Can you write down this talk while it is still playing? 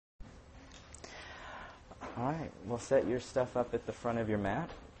All right, we'll set your stuff up at the front of your mat,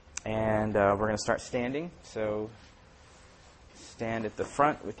 and we're going to start standing. So stand at the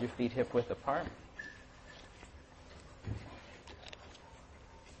front with your feet hip width apart.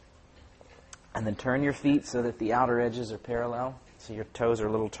 And then turn your feet so that the outer edges are parallel, so your toes are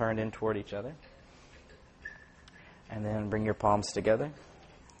a little turned in toward each other. And then bring your palms together.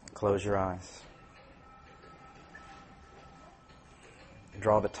 Close your eyes.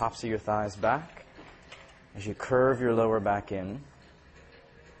 Draw the tops of your thighs back as you curve your lower back in.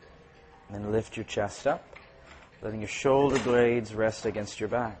 And then lift your chest up, letting your shoulder blades rest against your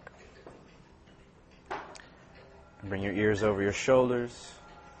back. And bring your ears over your shoulders,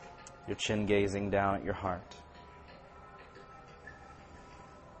 your chin gazing down at your heart.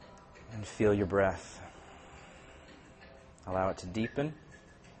 And feel your breath. Allow it to deepen.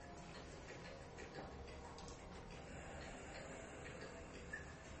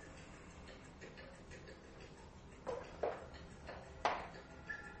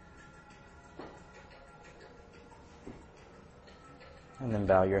 And then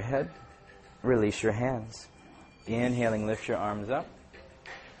bow your head. Release your hands. Inhaling, lift your arms up.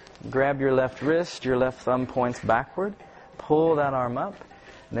 Grab your left wrist, your left thumb points backward. Pull that arm up.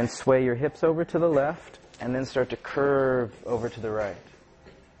 And then sway your hips over to the left. And then start to curve over to the right.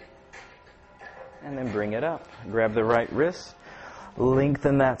 And then bring it up. Grab the right wrist.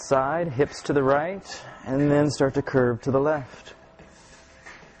 Lengthen that side, hips to the right. And then start to curve to the left.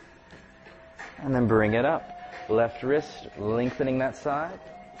 And then bring it up. Left wrist, lengthening that side.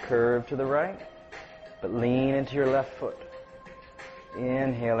 Curve to the right. But lean into your left foot.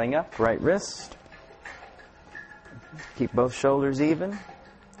 Inhaling up, right wrist. Keep both shoulders even.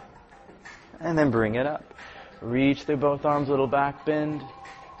 And then bring it up. Reach through both arms, little back bend.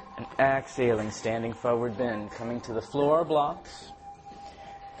 And exhaling, standing forward bend. Coming to the floor blocks.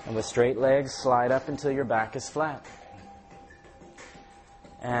 And with straight legs, slide up until your back is flat.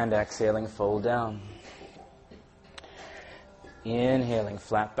 And exhaling, fold down. Inhaling,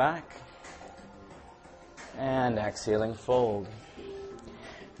 flat back. And exhaling, fold.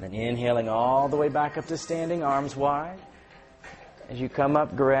 And then inhaling all the way back up to standing, arms wide. As you come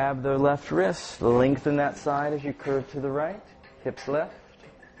up, grab the left wrist. Lengthen that side as you curve to the right. Hips left.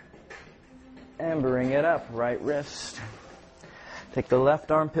 And bring it up, right wrist. Take the left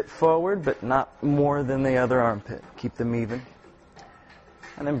armpit forward, but not more than the other armpit. Keep them even.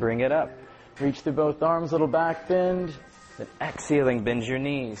 And then bring it up. Reach through both arms, little back bend. Then exhaling, bend your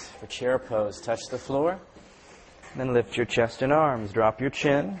knees for chair pose. Touch the floor. And then lift your chest and arms. Drop your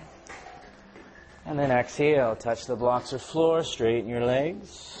chin. And then exhale. Touch the blocks or floor. Straighten your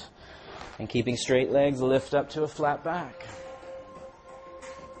legs. And keeping straight legs, lift up to a flat back.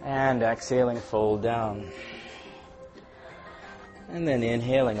 And exhaling, fold down. And then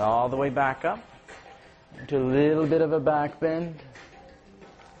inhaling all the way back up. Into a little bit of a back bend.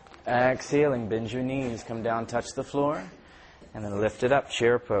 Exhaling, bend your knees. Come down, touch the floor. And then lift it up,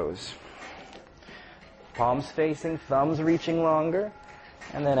 chair pose. Palms facing, thumbs reaching longer.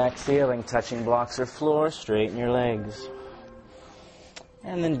 And then exhaling, touching blocks or floor, straighten your legs.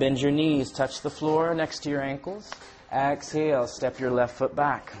 And then bend your knees, touch the floor next to your ankles. Exhale, step your left foot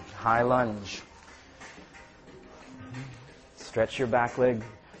back, high lunge. Stretch your back leg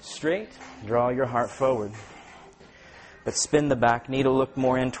straight, draw your heart forward. But spin the back knee to look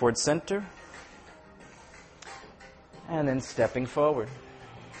more in towards center. And then stepping forward.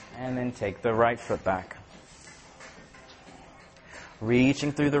 And then take the right foot back.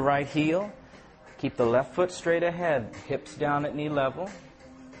 Reaching through the right heel. Keep the left foot straight ahead. Hips down at knee level.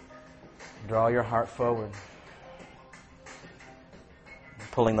 Draw your heart forward.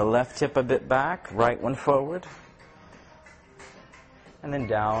 Pulling the left hip a bit back. Right one forward. And then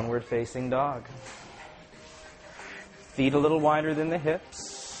downward facing dog. Feet a little wider than the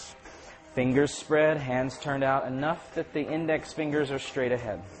hips. Fingers spread, hands turned out enough that the index fingers are straight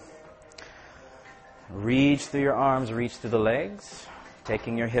ahead. Reach through your arms, reach through the legs.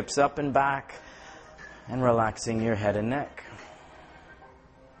 Taking your hips up and back and relaxing your head and neck.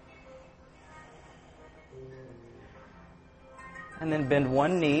 And then bend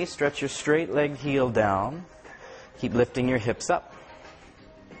one knee, stretch your straight leg heel down. Keep lifting your hips up.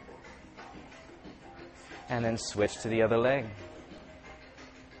 And then switch to the other leg.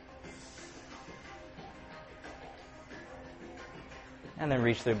 And then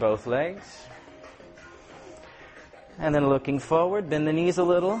reach through both legs. And then looking forward, bend the knees a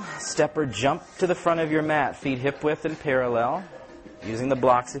little. Step or jump to the front of your mat. Feet hip width and parallel. Using the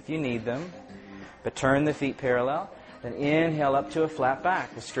blocks if you need them. But turn the feet parallel. Then inhale up to a flat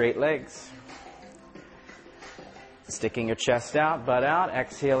back with straight legs. Sticking your chest out, butt out.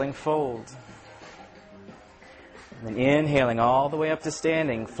 Exhaling, fold. And then inhaling all the way up to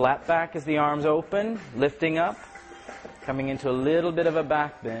standing. Flat back as the arms open, lifting up, coming into a little bit of a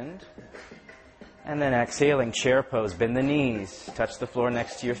back bend. And then exhaling, chair pose. Bend the knees, touch the floor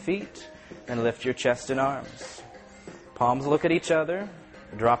next to your feet, then lift your chest and arms. Palms look at each other.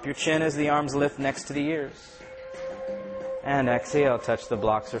 Drop your chin as the arms lift next to the ears. And exhale, touch the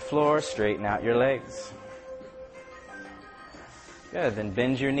blocks or floor, straighten out your legs. Good, then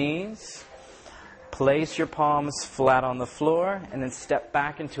bend your knees. Place your palms flat on the floor and then step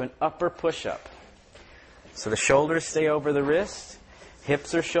back into an upper push-up. So the shoulders stay over the wrist,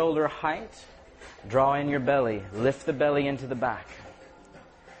 hips are shoulder height. Draw in your belly, lift the belly into the back.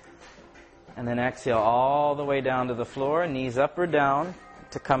 And then exhale all the way down to the floor, knees up or down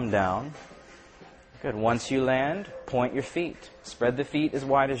to come down. Good, once you land, point your feet. Spread the feet as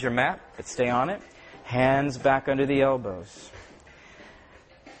wide as your mat, but stay on it. Hands back under the elbows.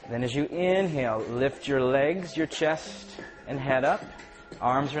 Then as you inhale, lift your legs, your chest, and head up.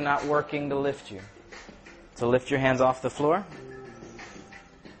 Arms are not working to lift you. So lift your hands off the floor.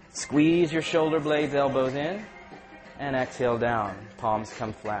 Squeeze your shoulder blades, elbows in, and exhale down. Palms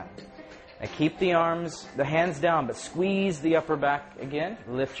come flat. Now keep the hands down, but squeeze the upper back again.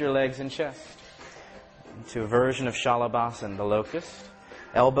 Lift your legs and chest. Into a version of Shalabhasana, the locust.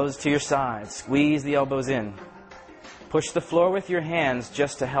 Elbows to your sides. Squeeze the elbows in. Push the floor with your hands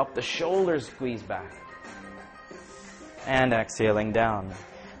just to help the shoulders squeeze back. And exhaling down.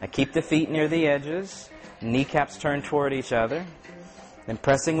 Now keep the feet near the edges. Kneecaps turn toward each other. Then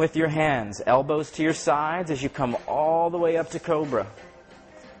pressing with your hands, elbows to your sides as you come all the way up to Cobra.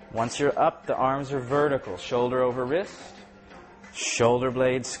 Once you're up, the arms are vertical, shoulder over wrist, shoulder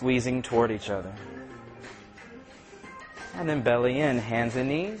blades squeezing toward each other. And then belly in, hands and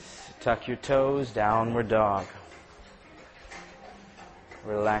knees, tuck your toes, downward dog.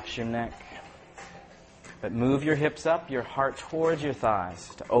 Relax your neck. But move your hips up, your heart towards your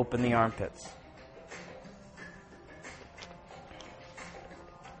thighs to open the armpits.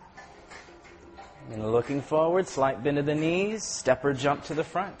 And looking forward, slight bend of the knees, step or jump to the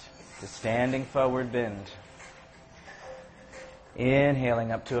front. To standing forward bend.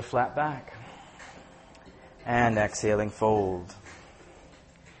 Inhaling up to a flat back. And exhaling, fold.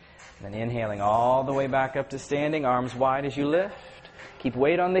 Then inhaling all the way back up to standing, arms wide as you lift. Keep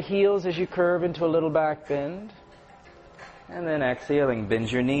weight on the heels as you curve into a little back bend. And then exhaling,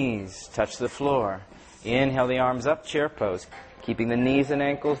 bend your knees, touch the floor. Inhale the arms up, chair pose. Keeping the knees and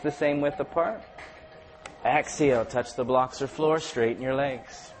ankles the same width apart. Exhale, touch the blocks or floor, straighten your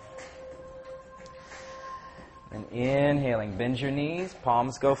legs. Then inhaling, bend your knees,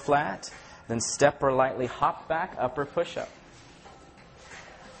 palms go flat. Then step or lightly hop back, upper push-up.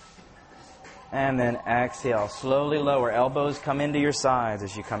 And then exhale, slowly lower. Elbows come into your sides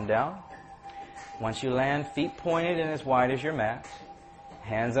as you come down. Once you land, feet pointed and as wide as your mat.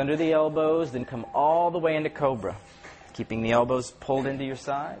 Hands under the elbows, then come all the way into Cobra. Keeping the elbows pulled into your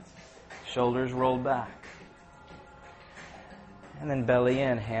sides. Shoulders rolled back. And then belly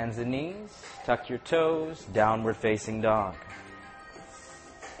in, hands and knees. Tuck your toes, downward facing dog.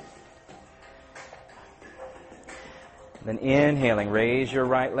 Then inhaling, raise your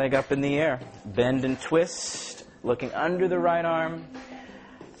right leg up in the air. Bend and twist, looking under the right arm.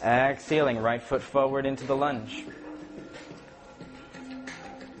 Exhaling, right foot forward into the lunge.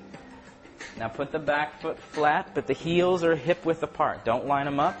 Now put the back foot flat, but the heels are hip width apart. Don't line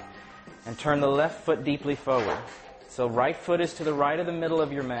them up. And turn the left foot deeply forward. So right foot is to the right of the middle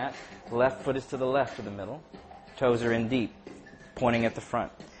of your mat. Left foot is to the left of the middle. Toes are in deep, pointing at the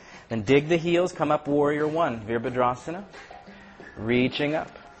front. Then dig the heels, come up warrior one, Virabhadrasana. Reaching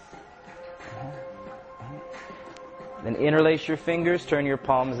up. Then interlace your fingers, turn your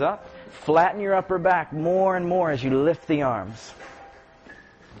palms up. Flatten your upper back more and more as you lift the arms.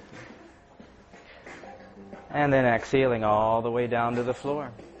 And then exhaling all the way down to the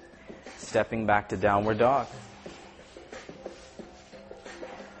floor. Stepping back to downward dog.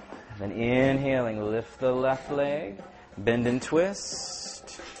 Then inhaling, lift the left leg. Bend and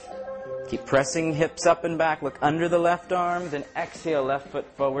twist. Keep pressing hips up and back. Look under the left arm. Then exhale, left foot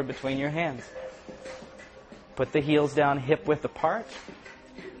forward between your hands. Put the heels down, hip width apart.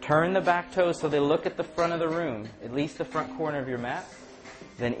 Turn the back toes so they look at the front of the room, at least the front corner of your mat.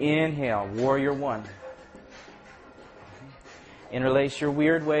 Then inhale, warrior one. Interlace your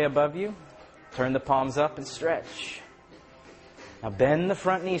weird way above you. Turn the palms up and stretch. Now bend the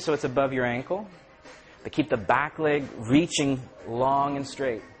front knee so it's above your ankle. But keep the back leg reaching long and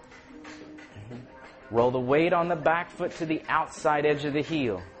straight. Roll the weight on the back foot to the outside edge of the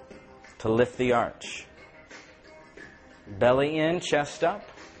heel to lift the arch. Belly in, chest up.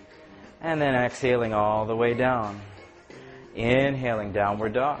 And then exhaling all the way down. Inhaling,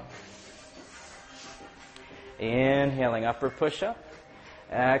 downward dog. Inhaling, upward push-up.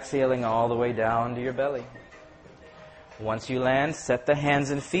 Exhaling all the way down to your belly. Once you land, set the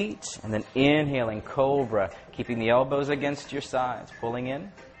hands and feet, and then inhaling, cobra, keeping the elbows against your sides, pulling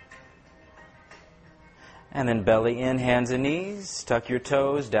in. And then belly in, hands and knees, tuck your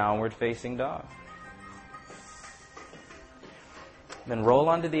toes, downward facing dog. Then roll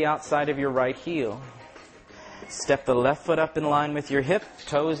onto the outside of your right heel. Step the left foot up in line with your hip,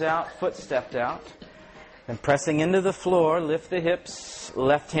 toes out, foot stepped out. Then pressing into the floor, lift the hips,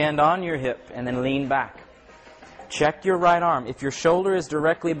 left hand on your hip, and then lean back. Check your right arm. If your shoulder is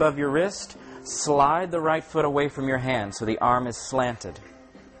directly above your wrist, slide the right foot away from your hand so the arm is slanted.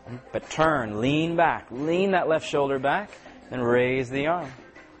 But turn, lean back, lean that left shoulder back, and raise the arm.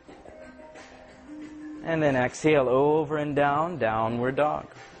 And then exhale over and down, downward dog.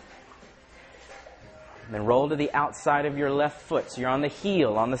 And then roll to the outside of your left foot. So you're on the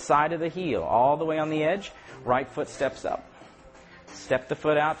heel, on the side of the heel, all the way on the edge. Right foot steps up. Step the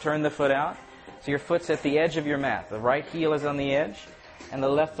foot out, turn the foot out. So your foot's at the edge of your mat. The right heel is on the edge, and the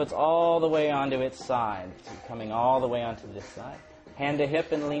left foot's all the way onto its side. So coming all the way onto this side. Hand to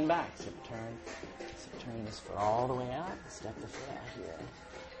hip and lean back. So turn this foot all the way out. Step the foot out here.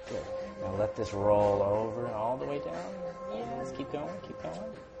 Good. Now let this roll over and all the way down. Yes, keep going, keep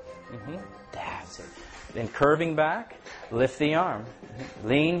going. That's it. Then curving back, lift the arm.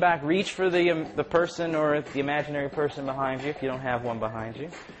 Lean back, reach for the person or the imaginary person behind you if you don't have one behind you.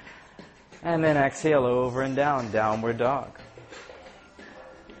 And then exhale over and down, downward dog.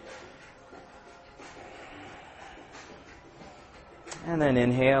 And then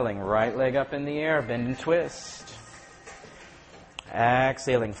inhaling, right leg up in the air, bend and twist.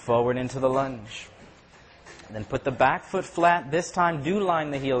 Exhaling, forward into the lunge. Then put the back foot flat. This time, do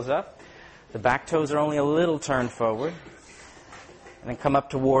line the heels up. The back toes are only a little turned forward. And then come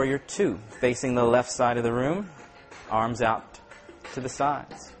up to Warrior Two, facing the left side of the room. Arms out to the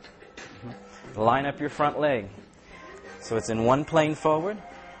sides. Line up your front leg. So it's in one plane forward.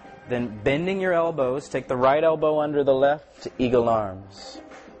 Then bending your elbows, take the right elbow under the left to eagle arms.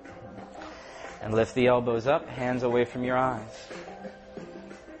 And lift the elbows up, hands away from your eyes.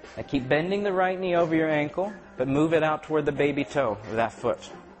 Now keep bending the right knee over your ankle, but move it out toward the baby toe of that foot.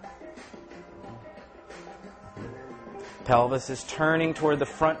 Pelvis is turning toward the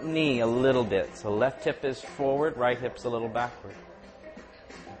front knee a little bit. So left hip is forward, right hip's a little backward.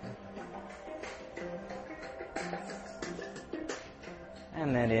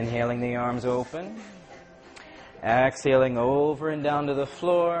 And then inhaling the arms open. Exhaling over and down to the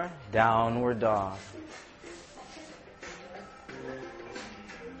floor, downward dog.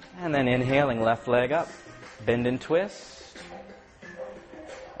 And then inhaling, left leg up. Bend and twist.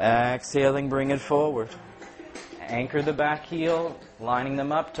 Exhaling, bring it forward. Anchor the back heel, lining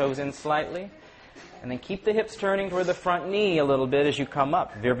them up, toes in slightly. And then keep the hips turning toward the front knee a little bit as you come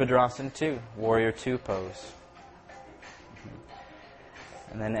up. Virabhadrasana 2, Warrior 2 pose.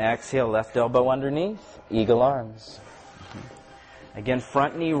 And then exhale, left elbow underneath, eagle arms. Again,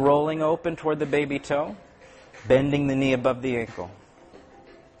 front knee rolling open toward the baby toe, bending the knee above the ankle.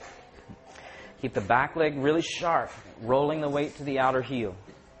 Keep the back leg really sharp, rolling the weight to the outer heel.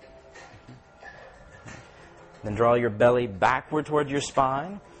 Then draw your belly backward toward your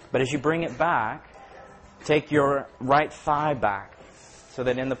spine, but as you bring it back, take your right thigh back so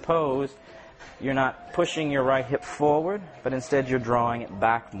that in the pose, you're not pushing your right hip forward, but instead you're drawing it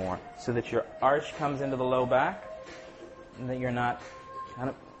back more so that your arch comes into the low back and that you're not kind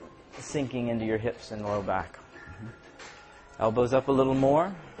of sinking into your hips and low back. Elbows up a little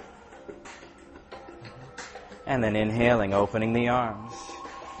more. And then inhaling, opening the arms.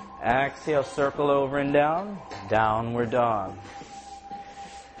 Exhale, circle over and down, downward dog.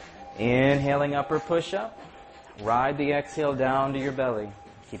 Inhaling, upper push-up. Ride the exhale down to your belly,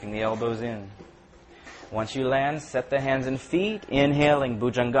 keeping the elbows in. Once you land, set the hands and feet. Inhaling,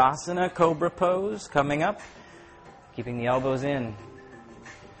 Bhujangasana, Cobra pose, coming up. Keeping the elbows in.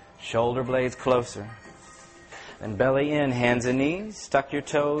 Shoulder blades closer. Then belly in, hands and knees. Tuck your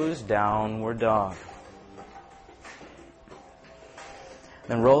toes, downward dog.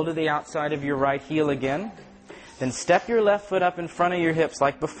 Then roll to the outside of your right heel again. Then step your left foot up in front of your hips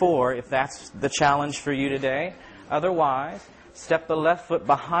like before, if that's the challenge for you today. Otherwise, step the left foot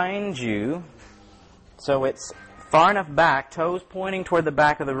behind you so it's far enough back, toes pointing toward the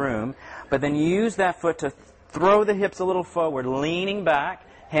back of the room, but then use that foot to throw the hips a little forward, leaning back,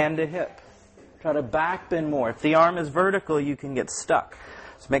 hand to hip. Try to back bend more. If the arm is vertical, you can get stuck.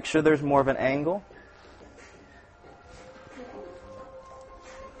 So make sure there's more of an angle.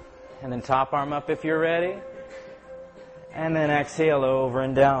 And then top arm up if you're ready. And then exhale over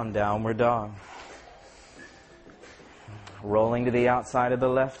and down, downward dog. Rolling to the outside of the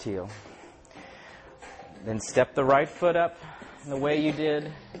left heel. Then step the right foot up the way you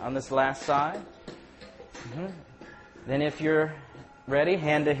did on this last side. Then if you're ready,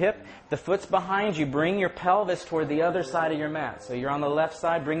 hand to hip. The foot's behind you. Bring your pelvis toward the other side of your mat. So you're on the left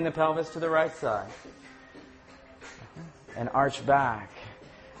side, bring the pelvis to the right side. And arch back.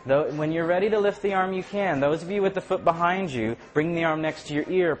 When you're ready to lift the arm, you can. Those of you with the foot behind you, bring the arm next to your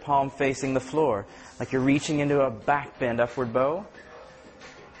ear, palm facing the floor, like you're reaching into a back bend, upward bow.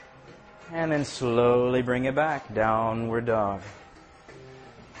 And then slowly bring it back, downward dog.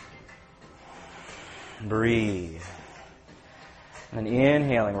 Breathe. And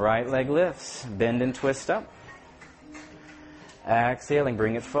inhaling, right leg lifts, bend and twist up. Exhaling,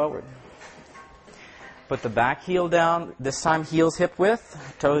 bring it forward. Put the back heel down, this time heels hip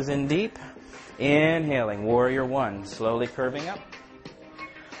width, toes in deep. Inhaling, warrior one, slowly curving up.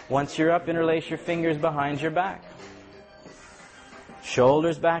 Once you're up, interlace your fingers behind your back.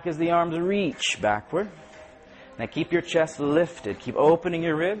 Shoulders back as the arms reach backward. Now keep your chest lifted, keep opening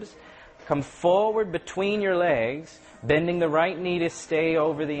your ribs. Come forward between your legs, bending the right knee to stay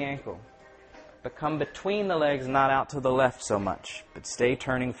over the ankle. But come between the legs, not out to the left so much, but stay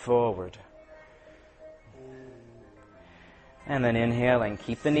turning forward. And then inhaling.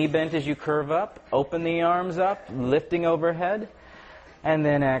 Keep the knee bent as you curve up. Open the arms up, lifting overhead. And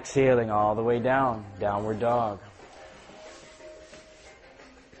then exhaling all the way down. Downward dog.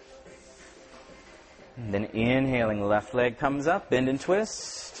 And then inhaling. Left leg comes up. Bend and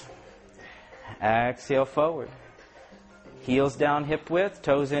twist. Exhale forward. Heels down, hip width.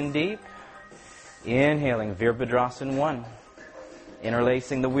 Toes in deep. Inhaling. Virabhadrasana 1.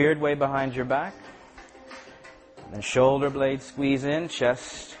 Interlacing the weird way behind your back. Then shoulder blades squeeze in,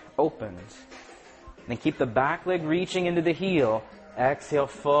 chest opens. Then keep the back leg reaching into the heel. Exhale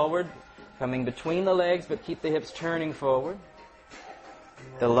forward, coming between the legs, but keep the hips turning forward.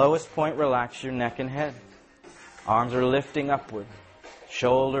 The lowest point, relax your neck and head. Arms are lifting upward.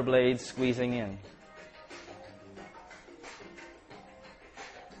 Shoulder blades squeezing in.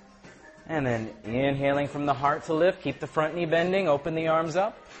 And then inhaling from the heart to lift. Keep the front knee bending, open the arms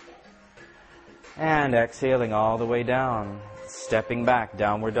up. And exhaling all the way down. Stepping back,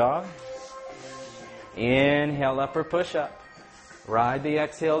 downward dog. Inhale, upper push-up. Ride the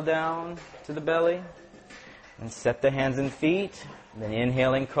exhale down to the belly. And set the hands and feet. Then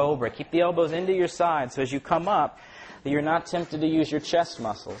inhaling, cobra. Keep the elbows into your side so as you come up, that you're not tempted to use your chest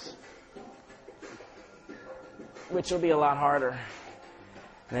muscles, which will be a lot harder.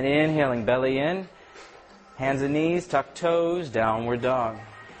 Then inhaling, belly in. Hands and knees, tuck toes, downward dog.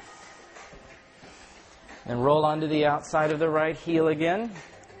 And roll onto the outside of the right heel again.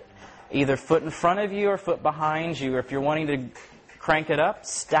 Either foot in front of you or foot behind you. Or if you're wanting to crank it up,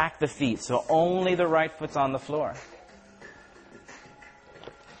 stack the feet. So only the right foot's on the floor.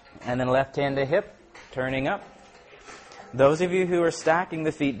 And then left hand to hip, turning up. Those of you who are stacking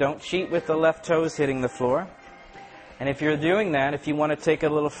the feet, don't cheat with the left toes hitting the floor. And if you're doing that, if you want to take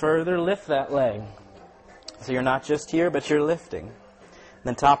it a little further, lift that leg. So you're not just here, but you're lifting.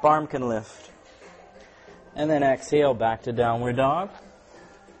 Then top arm can lift. And then exhale back to downward dog.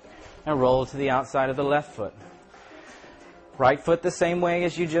 And roll to the outside of the left foot. Right foot the same way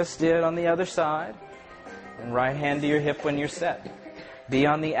as you just did on the other side. And right hand to your hip when you're set. Be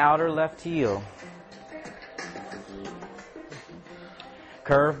on the outer left heel.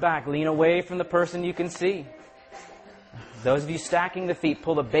 Curve back. Lean away from the person you can see. Those of you stacking the feet,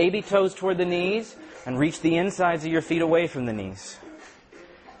 pull the baby toes toward the knees and reach the insides of your feet away from the knees.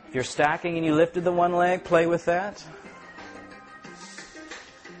 If you're stacking and you lifted the one leg, play with that.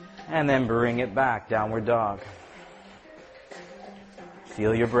 And then bring it back, downward dog.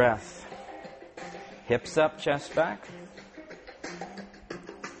 Feel your breath. Hips up, chest back.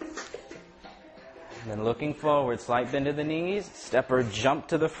 And then looking forward, slight bend to the knees, step or jump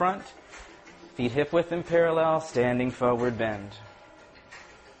to the front. Feet hip width and parallel, standing forward bend.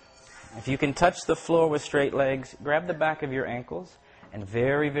 If you can touch the floor with straight legs, grab the back of your ankles and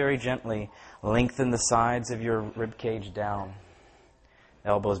very, very gently lengthen the sides of your rib cage down.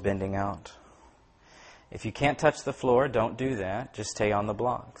 Elbows bending out. If you can't touch the floor, don't do that. Just stay on the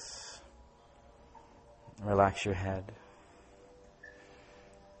blocks. Relax your head.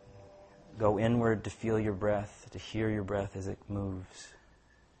 Go inward to feel your breath, to hear your breath as it moves.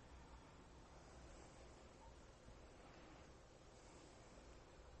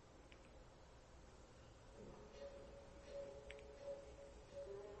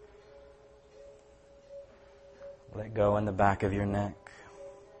 Let go in the back of your neck.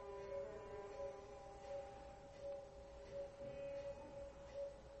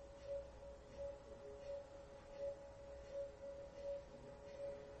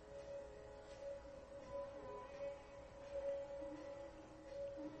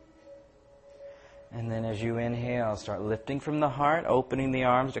 And then as you inhale, start lifting from the heart, opening the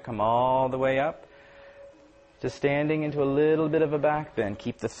arms to come all the way up to standing into a little bit of a back bend.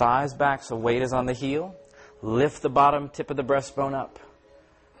 Keep the thighs back so weight is on the heel. Lift the bottom tip of the breastbone up.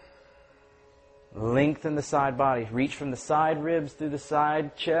 Lengthen the side body. Reach from the side ribs through the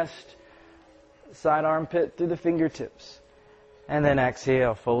side chest, side armpit through the fingertips. And then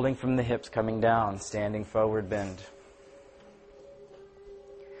exhale, folding from the hips, coming down, standing forward bend.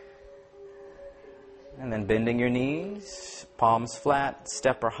 And then bending your knees, palms flat,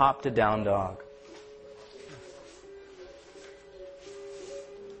 step or hop to down dog.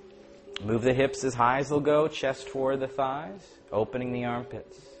 Move the hips as high as they'll go, chest toward the thighs, opening the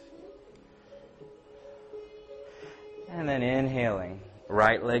armpits. And then inhaling,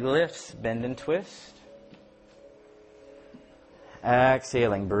 right leg lifts, bend and twist.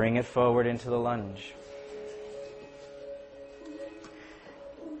 Exhaling, bring it forward into the lunge.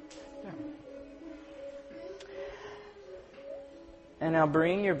 And now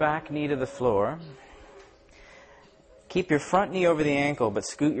bring your back knee to the floor. Keep your front knee over the ankle, but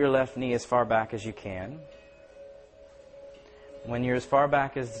scoot your left knee as far back as you can. When you're as far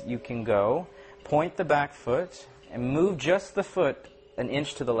back as you can go, point the back foot and move just the foot an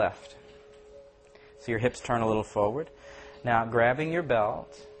inch to the left. So your hips turn a little forward. Now, grabbing your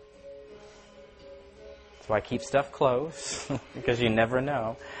belt. That's why I keep stuff close, because you never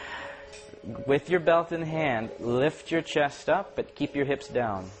know. With your belt in hand, lift your chest up, but keep your hips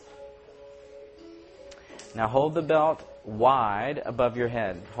down. Now hold the belt wide above your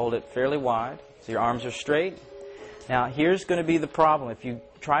head. Hold it fairly wide, so your arms are straight. Now here's going to be the problem. If you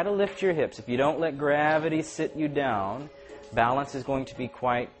try to lift your hips, if you don't let gravity sit you down, balance is going to be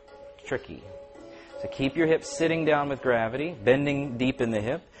quite tricky. So keep your hips sitting down with gravity, bending deep in the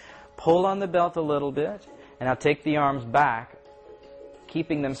hip. Pull on the belt a little bit, and now take the arms back,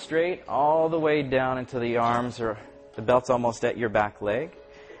 keeping them straight all the way down until the belt's almost at your back leg.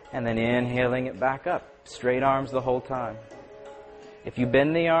 And then inhaling it back up. Straight arms the whole time. If you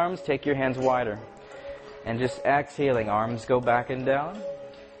bend the arms, take your hands wider. And just exhaling, arms go back and down.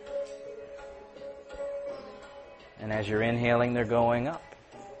 And as you're inhaling, they're going up.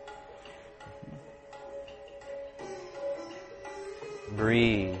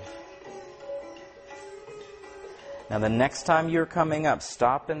 Breathe. Now the next time you're coming up,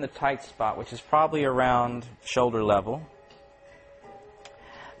 stop in the tight spot, which is probably around shoulder level.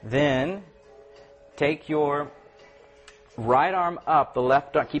 Then take your right arm up, the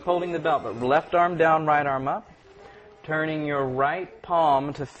left arm, keep holding the belt, but left arm down, right arm up. Turning your right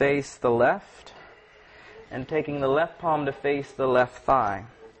palm to face the left, and taking the left palm to face the left thigh.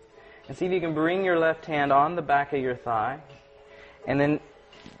 And see if you can bring your left hand on the back of your thigh, and then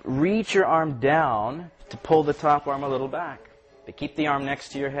reach your arm down to pull the top arm a little back. But keep the arm next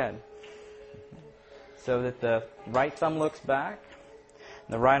to your head, so that the right thumb looks back,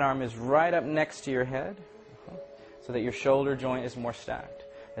 and the right arm is right up next to your head, so that your shoulder joint is more stacked.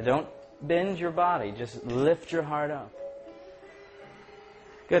 Now don't bend your body, just lift your heart up.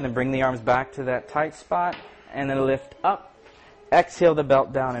 Good, then bring the arms back to that tight spot, and then lift up. Exhale the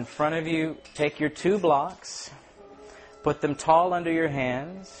belt down in front of you. Take your two blocks, put them tall under your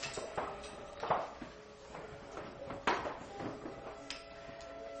hands.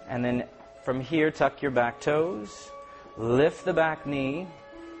 And then from here, tuck your back toes, lift the back knee,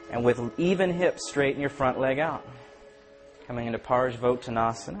 and with even hips, straighten your front leg out. Coming into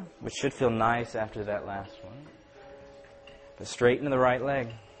Parsvottanasana, which should feel nice after that last one. But straighten the right leg.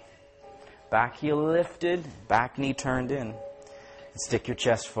 Back heel lifted, back knee turned in. And stick your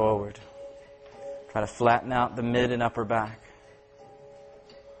chest forward. Try to flatten out the mid and upper back.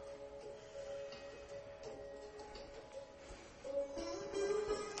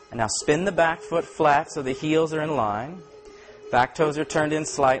 And now spin the back foot flat so the heels are in line. Back toes are turned in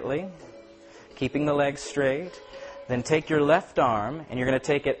slightly, keeping the legs straight. Then take your left arm, and you're going to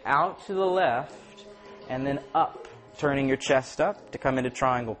take it out to the left, and then up, turning your chest up to come into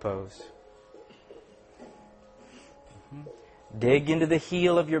triangle pose. Dig into the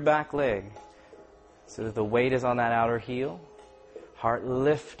heel of your back leg so that the weight is on that outer heel. Heart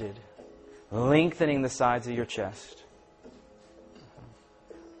lifted, lengthening the sides of your chest.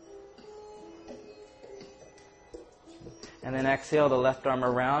 And then exhale the left arm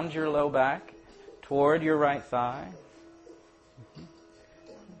around your low back, toward your right thigh.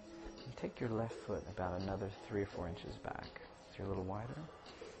 And take your left foot about another 3 or 4 inches back, so you're a little wider.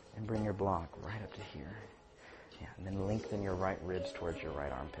 And bring your block right up to here. Yeah, and then lengthen your right ribs towards your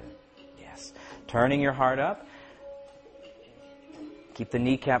right armpit. Yes. Turning your heart up. Keep the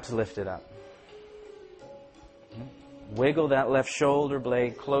kneecaps lifted up. Wiggle that left shoulder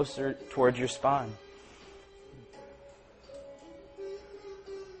blade closer towards your spine.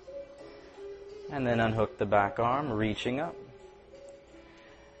 And then unhook the back arm, reaching up.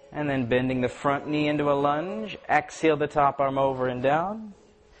 And then bending the front knee into a lunge. Exhale the top arm over and down.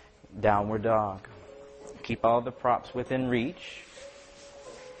 Downward dog. Keep all the props within reach.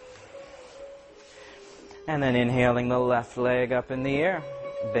 And then inhaling the left leg up in the air.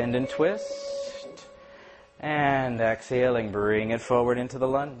 Bend and twist. And exhaling, bring it forward into the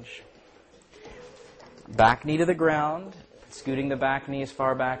lunge. Back knee to the ground. Scooting the back knee as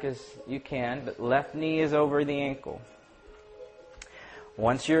far back as you can, but left knee is over the ankle.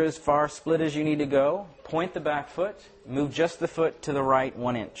 Once you're as far split as you need to go, point the back foot, move just the foot to the right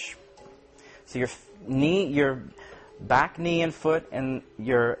 1 inch. So your back knee and foot and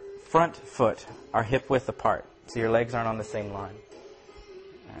your front foot are hip width apart. So your legs aren't on the same line.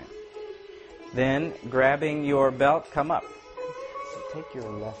 All right. Then, grabbing your belt, come up. So take your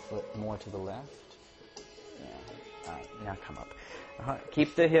left foot more to the left. Yeah. All right, now come up.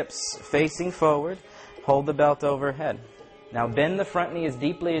 Keep the hips facing forward. Hold the belt overhead. Now bend the front knee as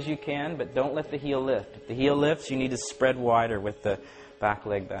deeply as you can, but don't let the heel lift. If the heel lifts, you need to spread wider with the back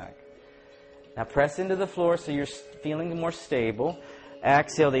leg back. Now press into the floor so you're feeling more stable.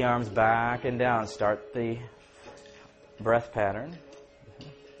 Exhale the arms back and down. Start the breath pattern.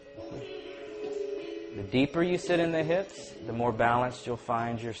 The deeper you sit in the hips, the more balanced you'll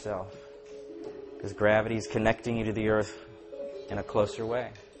find yourself, because gravity is connecting you to the earth in a closer way.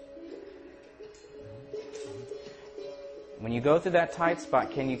 When you go through that tight spot,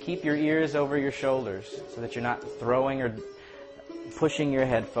 can you keep your ears over your shoulders so that you're not throwing or pushing your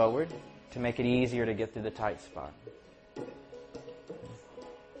head forward to make it easier to get through the tight spot?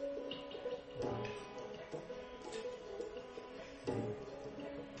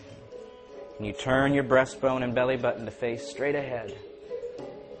 Can you turn your breastbone and belly button to face straight ahead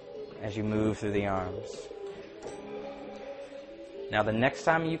as you move through the arms? Now the next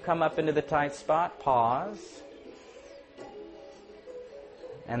time you come up into the tight spot, pause.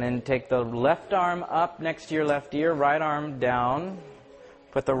 And then take the left arm up next to your left ear, right arm down.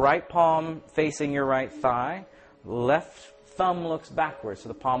 Put the right palm facing your right thigh. Left thumb looks backwards, so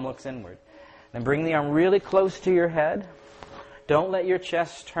the palm looks inward. Then bring the arm really close to your head. Don't let your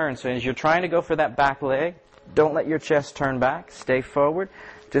chest turn. So as you're trying to go for that back leg, don't let your chest turn back. Stay forward.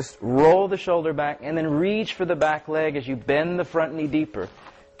 Just roll the shoulder back and then reach for the back leg as you bend the front knee deeper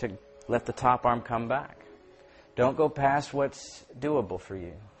to let the top arm come back. Don't go past what's doable for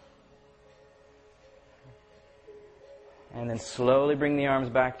you. And then slowly bring the arms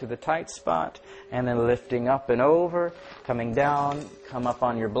back to the tight spot. And then lifting up and over. Coming down. Come up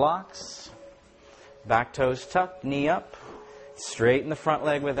on your blocks. Back toes tucked. Knee up. Straighten the front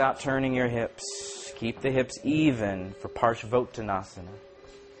leg without turning your hips. Keep the hips even for Parsvottanasana.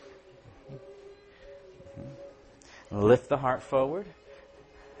 Lift the heart forward.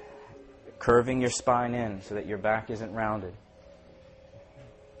 Curving your spine in so that your back isn't rounded.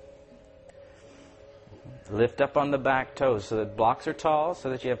 Lift up on the back toes so that blocks are tall, so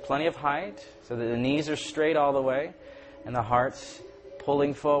that you have plenty of height, so that the knees are straight all the way, and the heart's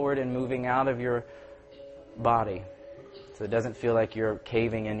pulling forward and moving out of your body, so it doesn't feel like you're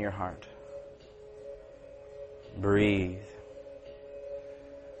caving in your heart. Breathe.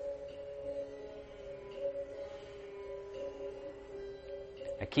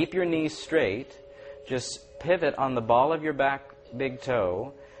 Now keep your knees straight. Just pivot on the ball of your back big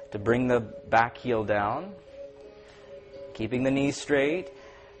toe to bring the back heel down. Keeping the knees straight.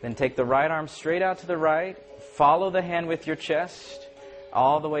 Then take the right arm straight out to the right. Follow the hand with your chest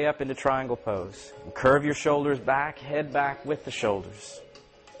all the way up into triangle pose. And curve your shoulders back, head back with the shoulders.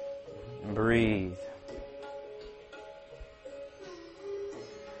 And breathe.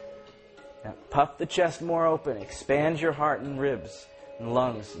 Now puff the chest more open. Expand your heart and ribs and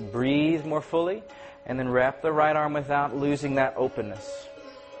lungs. Breathe more fully, and then wrap the right arm without losing that openness.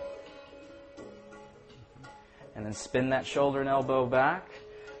 And then spin that shoulder and elbow back,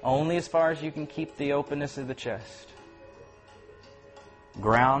 only as far as you can keep the openness of the chest.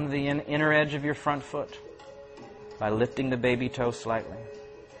 Ground the inner edge of your front foot by lifting the baby toe slightly.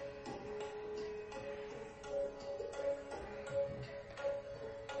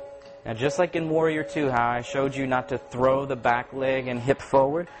 Now, just like in Warrior 2, how I showed you not to throw the back leg and hip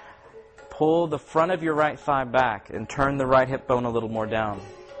forward, pull the front of your right thigh back and turn the right hip bone a little more down.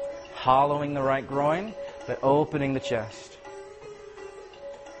 Hollowing the right groin, but opening the chest.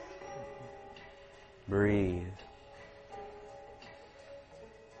 Breathe.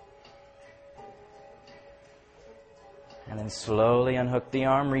 And then slowly unhook the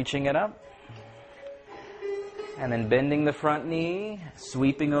arm, reaching it up. And then bending the front knee,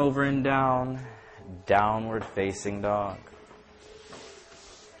 sweeping over and down, downward facing dog.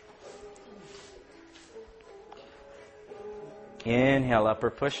 Inhale, upper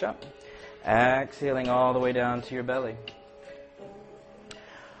push-up. Exhaling all the way down to your belly.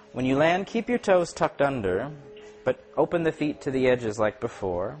 When you land, keep your toes tucked under, but open the feet to the edges like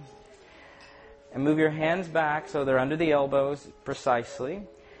before. And move your hands back so they're under the elbows precisely.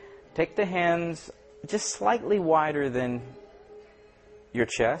 Take the hands just slightly wider than your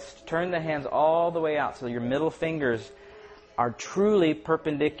chest. Turn the hands all the way out so your middle fingers are truly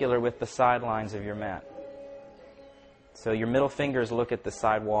perpendicular with the sidelines of your mat. So your middle fingers look at the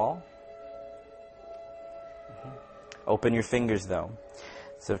side wall. Open your fingers though.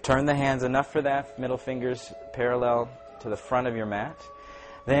 So turn the hands enough for that, middle fingers parallel to the front of your mat.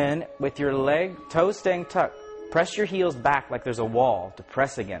 Then with your toes staying tucked, press your heels back like there's a wall to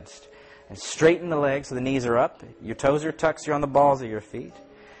press against. And straighten the legs so the knees are up. Your toes are tucked so you're on the balls of your feet.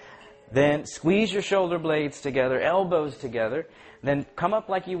 Then squeeze your shoulder blades together, elbows together. Then come up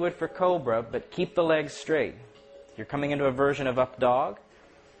like you would for cobra, but keep the legs straight. You're coming into a version of up dog.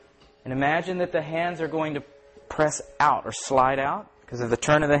 And imagine that the hands are going to press out or slide out. Because of the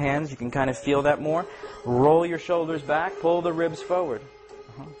turn of the hands, you can kind of feel that more. Roll your shoulders back, pull the ribs forward.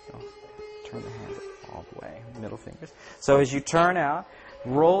 So turn the hands all the way, middle fingers. So as you turn out,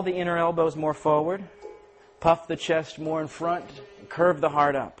 roll the inner elbows more forward. Puff the chest more in front. Curve the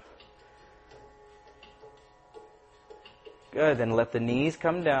heart up. Good. Then let the knees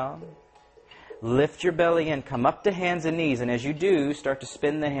come down. Lift your belly in. Come up to hands and knees. And as you do, start to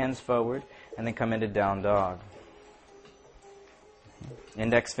spin the hands forward. And then come into down dog.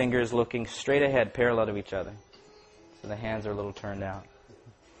 Index fingers looking straight ahead, parallel to each other. So the hands are a little turned out.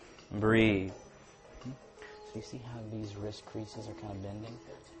 Breathe. So you see how these wrist creases are kind of bending?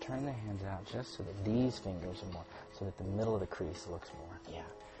 So turn the hands out just so that these fingers are more, so that the middle of the crease looks more. Yeah.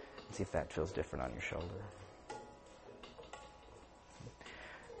 Let's see if that feels different on your shoulder.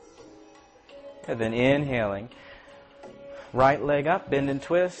 And then inhaling. Right leg up, bend and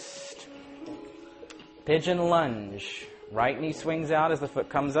twist. Pigeon lunge. Right knee swings out as the foot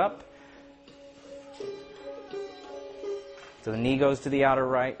comes up. So the knee goes to the outer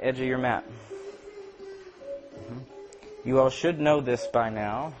right edge of your mat. You all should know this by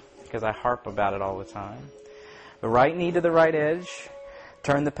now, because I harp about it all the time. The right knee to the right edge,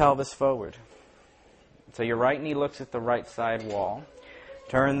 turn the pelvis forward. So your right knee looks at the right side wall.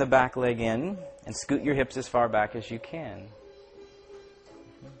 Turn the back leg in and scoot your hips as far back as you can.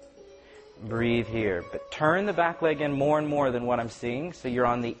 Breathe here. But turn the back leg in more and more than what I'm seeing, so you're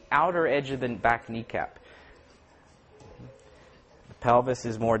on the outer edge of the back kneecap. The pelvis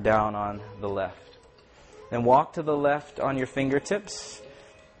is more down on the left. Then walk to the left on your fingertips.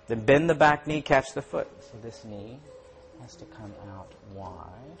 Then bend the back knee, catch the foot. So this knee has to come out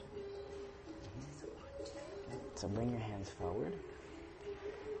wide. So bring your hands forward.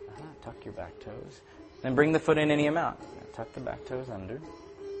 Tuck your back toes. Then bring the foot in any amount. Tuck the back toes under.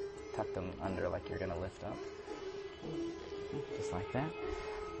 Tuck them under like you're going to lift up. Just like that.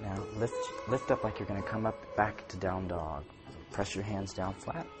 Now lift up like you're going to come up back to down dog. Press your hands down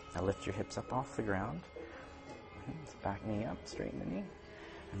flat. Now lift your hips up off the ground. Back knee up, straighten the knee.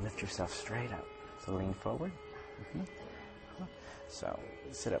 And lift yourself straight up. So lean forward. So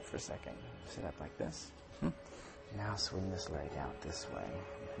sit up for a second. Sit up like this. Now swing this leg out this way.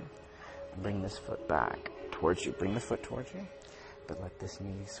 Bring this foot back towards you. Bring the foot towards you. But let this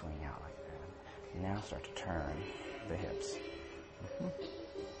knee swing out like that. Now start to turn the hips. And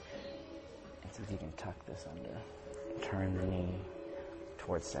see if you can tuck this under. Turn the knee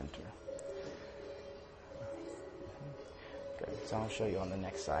towards center. Good. So I'll show you on the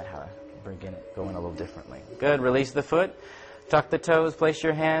next side how to bring it, go in a little differently. Good. Release the foot. Tuck the toes. Place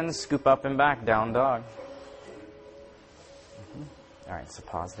your hands. Scoop up and back. Down dog. All right. So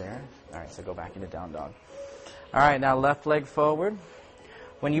pause there. All right. So go back into down dog. All right. Now left leg forward.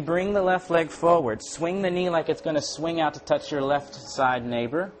 When you bring the left leg forward, swing the knee like it's going to swing out to touch your left side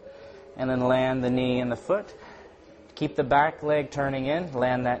neighbor. And then land the knee and the foot. Keep the back leg turning in.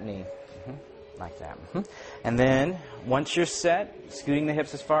 Land that knee. Like that. And then, once you're set, scooting the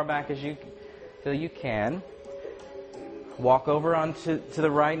hips as far back as you feel you can, walk over onto the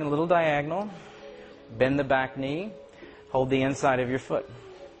right in a little diagonal, bend the back knee, hold the inside of your foot.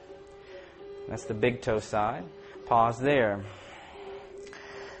 That's the big toe side. Pause there.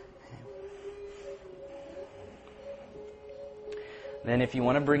 Then if you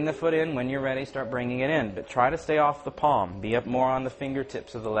want to bring the foot in, when you're ready, start bringing it in. But try to stay off the palm. Be up more on the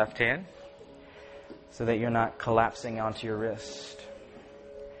fingertips of the left hand, so that you're not collapsing onto your wrist.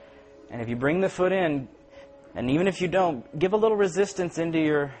 And if you bring the foot in, And even if you don't, give a little resistance into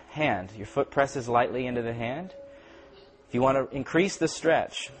your hand. Your foot presses lightly into the hand. If you want to increase the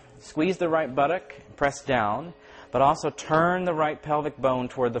stretch, squeeze the right buttock, press down, but also turn the right pelvic bone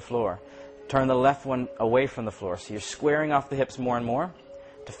toward the floor. Turn the left one away from the floor. So you're squaring off the hips more and more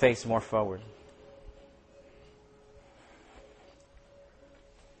to face more forward.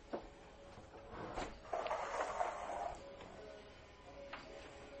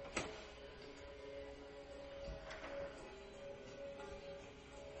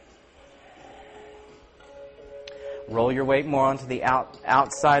 Roll your weight more onto the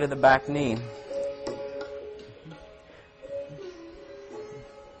outside of the back knee.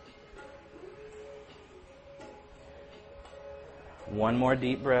 One more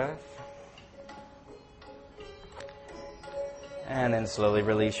deep breath. And then slowly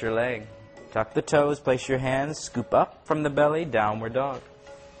release your leg. Tuck the toes, place your hands, scoop up from the belly, downward dog.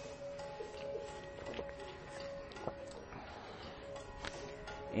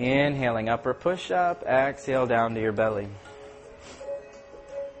 Inhaling, upper push-up, exhale down to your belly.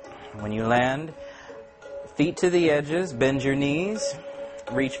 When you land, feet to the edges, bend your knees,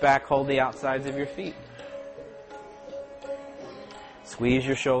 reach back, hold the outsides of your feet. Squeeze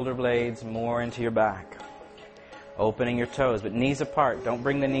your shoulder blades more into your back, opening your toes, but knees apart. Don't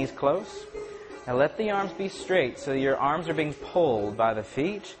bring the knees close. Now let the arms be straight so your arms are being pulled by the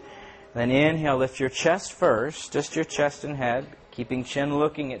feet. Then inhale, lift your chest first, just your chest and head, keeping chin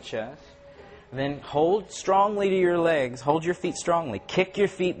looking at chest. Then hold strongly to your legs. Hold your feet strongly. Kick your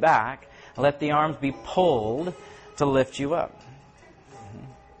feet back. Let the arms be pulled to lift you up.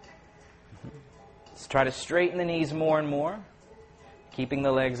 Let's try to straighten the knees more and more, keeping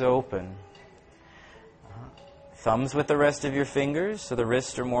the legs open. Thumbs with the rest of your fingers so the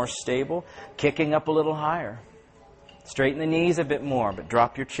wrists are more stable. Kicking up a little higher. Straighten the knees a bit more, but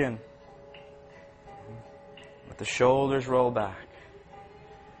drop your chin. Let the shoulders roll back.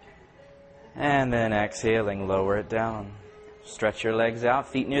 And then exhaling, lower it down. Stretch your legs out,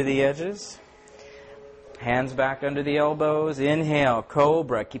 feet near the edges. Hands back under the elbows. Inhale,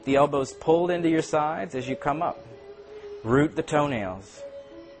 cobra. Keep the elbows pulled into your sides as you come up. Root the toenails.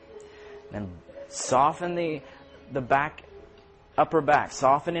 Then soften the back, upper back.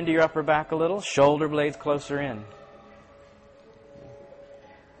 Soften into your upper back a little. Shoulder blades closer in.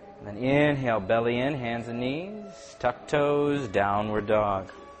 Then inhale, belly in, hands and knees. Tuck toes, downward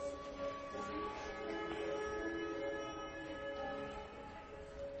dog.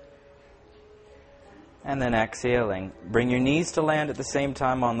 And then exhaling. Bring your knees to land at the same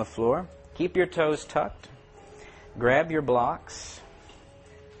time on the floor. Keep your toes tucked. Grab your blocks.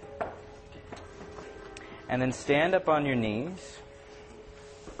 And then stand up on your knees.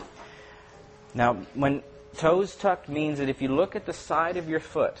 Now, when toes tucked means that if you look at the side of your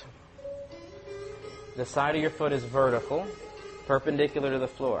foot, the side of your foot is vertical, perpendicular to the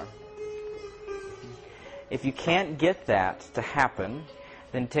floor. If you can't get that to happen,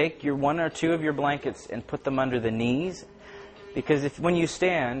 then take your one or two of your blankets and put them under the knees. Because when you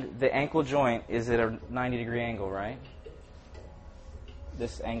stand, the ankle joint is at a 90-degree angle, right?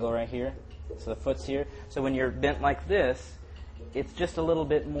 This angle right here. So the foot's here. So when you're bent like this, it's just a little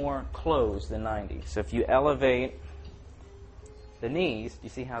bit more closed than 90. So if you elevate the knees, you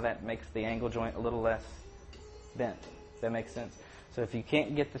see how that makes the ankle joint a little less bent? Does that make sense? So if you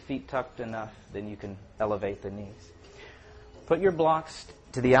can't get the feet tucked enough, then you can elevate the knees. Put your blocks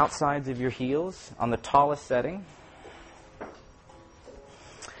to the outsides of your heels on the tallest setting.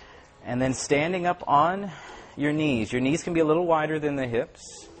 And then standing up on your knees. Your knees can be a little wider than the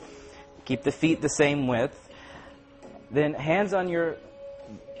hips. Keep the feet the same width. Then hands on your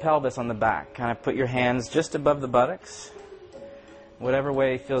pelvis on the back. Kind of put your hands just above the buttocks. Whatever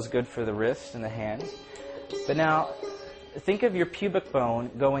way feels good for the wrist and the hands. But now, think of your pubic bone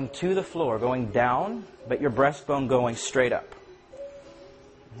going to the floor, going down, but your breastbone going straight up.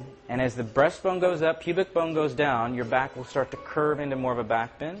 And as the breastbone goes up, pubic bone goes down, your back will start to curve into more of a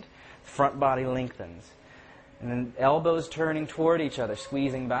back bend. Front body lengthens. And then elbows turning toward each other,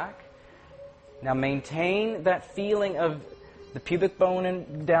 squeezing back. Now maintain that feeling of the pubic bone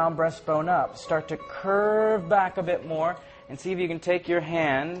and down, breastbone up. Start to curve back a bit more and see if you can take your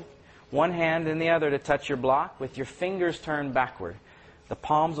hand, one hand and the other to touch your block with your fingers turned backward. The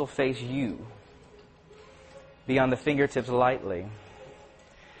palms will face you. Be on the fingertips lightly.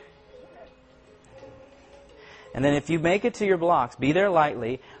 And then if you make it to your blocks, be there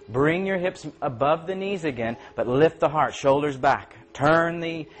lightly. Bring your hips above the knees again, but lift the heart, shoulders back. Turn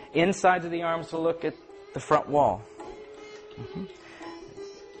the insides of the arms to look at the front wall.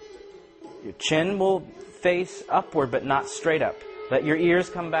 Your chin will face upward, but not straight up. Let your ears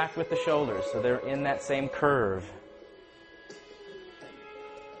come back with the shoulders so they're in that same curve.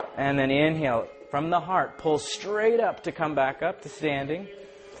 And then inhale from the heart. Pull straight up to come back up to standing.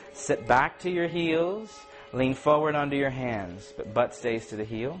 Sit back to your heels. Lean forward onto your hands, but butt stays to the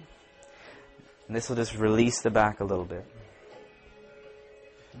heel. And this will just release the back a little bit.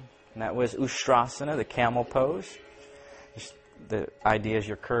 And that was Ustrasana, the camel pose. The idea is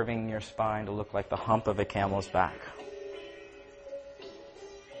you're curving your spine to look like the hump of a camel's back.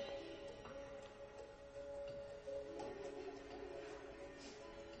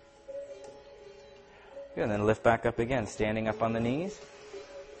 Good, and then lift back up again, standing up on the knees.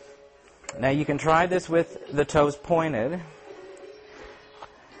 Now you can try this with the toes pointed.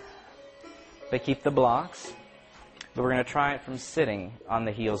 But keep the blocks. But we're going to try it from sitting on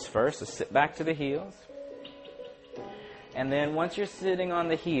the heels first. So sit back to the heels. And then once you're sitting on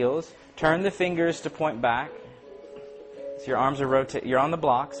the heels, turn the fingers to point back. So your arms are rotating. You're on the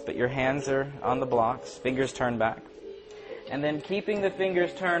blocks, but your hands are on the blocks. Fingers turn back. And then keeping the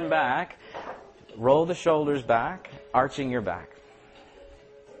fingers turned back, roll the shoulders back, arching your back.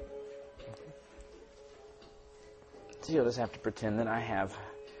 So you'll just have to pretend that I have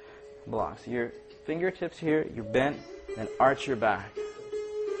blocks. Your fingertips here, you're bent, then arch your back.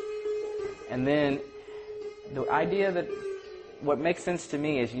 And then the idea that what makes sense to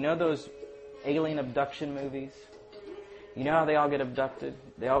me is, you know those alien abduction movies? You know how they all get abducted?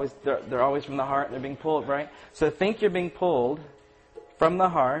 They're always from the heart. They're being pulled, right? So think you're being pulled from the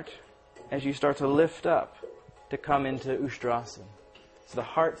heart as you start to lift up to come into Ustrasana. So the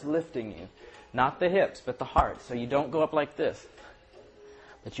heart's lifting you. Not the hips, but the heart. So you don't go up like this.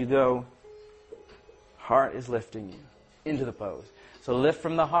 But you go, heart is lifting you into the pose. So lift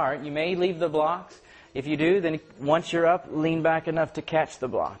from the heart. You may leave the blocks. If you do, then once you're up, lean back enough to catch the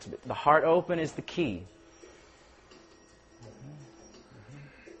blocks. But the heart open is the key.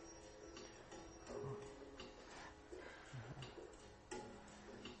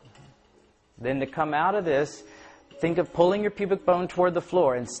 Then to come out of this, think of pulling your pubic bone toward the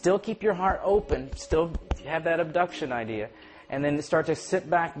floor and still keep your heart open. Still have that abduction idea. And then start to sit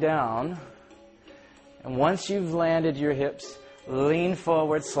back down. And once you've landed your hips, lean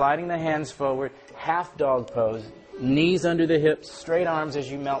forward, sliding the hands forward. Half dog pose. Knees under the hips, straight arms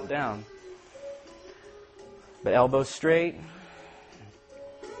as you melt down. But elbows straight.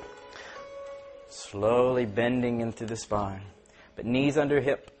 Slowly bending into the spine. But knees under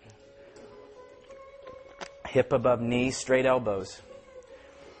hip. Hip above knee, straight elbows.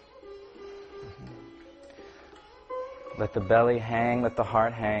 Let the belly hang, let the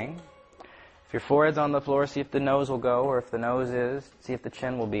heart hang. If your forehead's on the floor, see if the nose will go, or if the nose is, see if the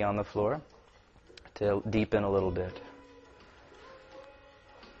chin will be on the floor to deepen a little bit.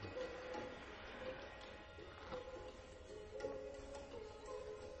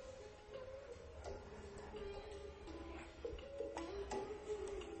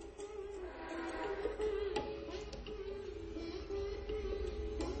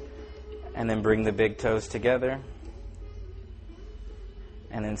 And then bring the big toes together.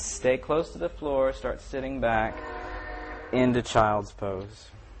 And then stay close to the floor. Start sitting back into child's pose.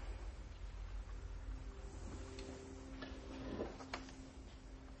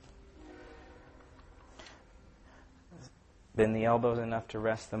 Bend the elbows enough to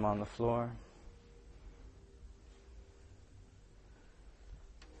rest them on the floor.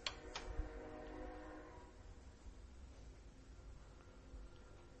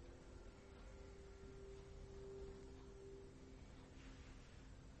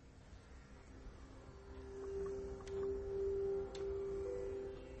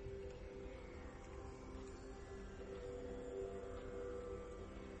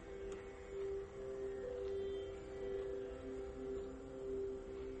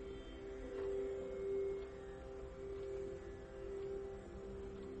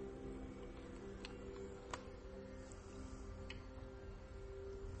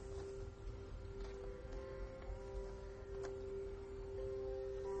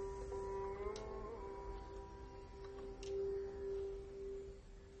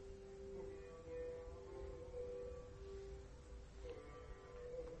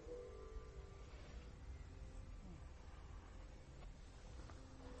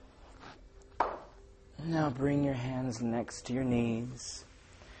 Now bring your hands next to your knees.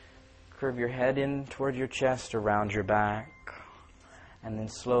 Curve your head in toward your chest, around your back. And then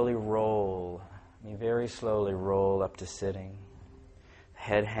slowly roll. You very slowly roll up to sitting.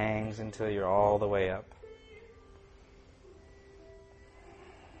 Head hangs until you're all the way up.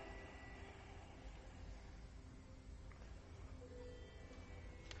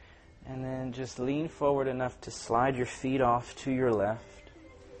 And then just lean forward enough to slide your feet off to your left.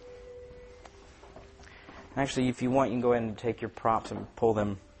 Actually, if you want, you can go ahead and take your props and pull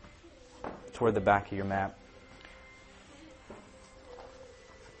them toward the back of your mat.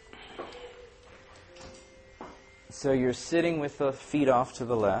 So you're sitting with the feet off to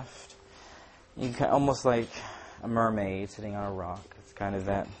the left. You can, almost like a mermaid sitting on a rock. It's kind of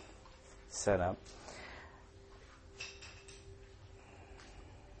that setup.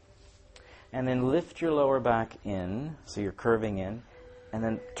 And then lift your lower back in, so you're curving in. And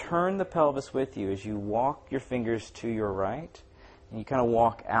then turn the pelvis with you as you walk your fingers to your right. And you kind of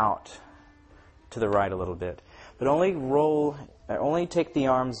walk out to the right a little bit. But only take the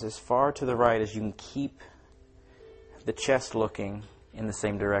arms as far to the right as you can keep the chest looking in the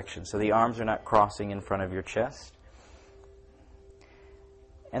same direction. So the arms are not crossing in front of your chest.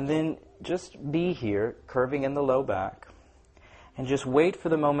 And then just be here, curving in the low back. And just wait for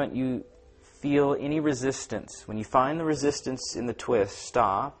the moment you feel any resistance. When you find the resistance in the twist,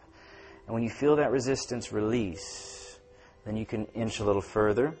 stop. And when you feel that resistance, release. Then you can inch a little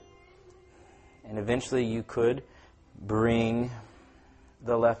further. And eventually you could bring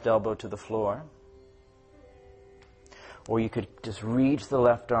the left elbow to the floor. Or you could just reach the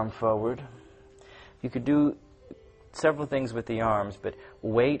left arm forward. You could do several things with the arms, but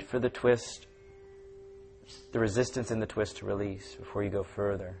wait for the twist, the resistance in the twist to release before you go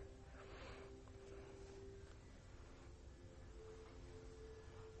further.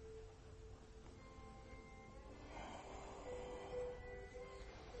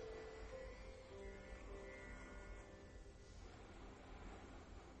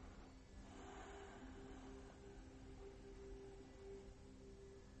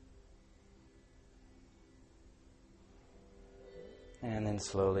 And then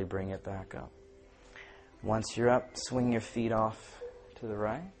slowly bring it back up. Once you're up, swing your feet off to the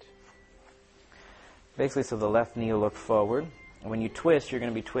right. Basically, so the left knee will look forward. And when you twist, you're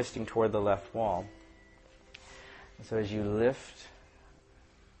going to be twisting toward the left wall. And so as you lift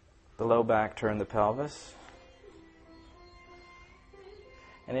the low back, turn the pelvis.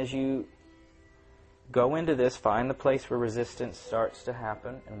 And as you go into this, find the place where resistance starts to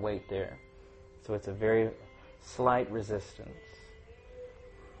happen and wait there. So it's a very slight resistance.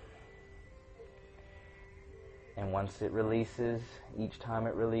 And once it releases, each time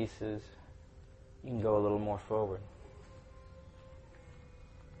it releases, you can go a little more forward.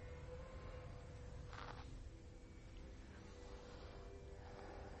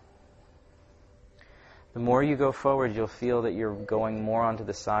 The more you go forward, you'll feel that you're going more onto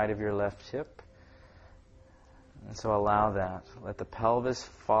the side of your left hip. And so allow that. Let the pelvis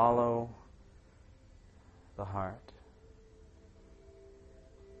follow the heart.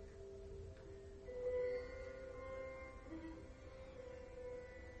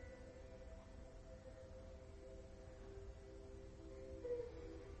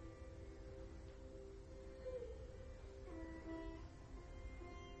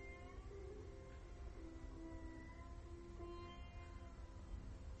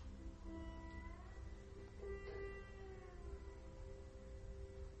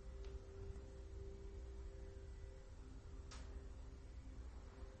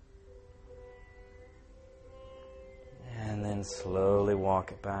 Slowly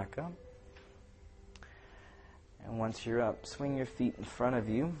walk it back up. And once you're up, swing your feet in front of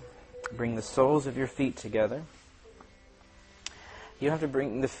you. Bring the soles of your feet together. You don't have to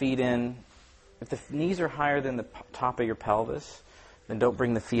bring the feet in. If the knees are higher than the top of your pelvis, then don't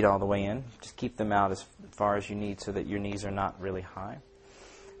bring the feet all the way in. Just keep them out as far as you need so that your knees are not really high.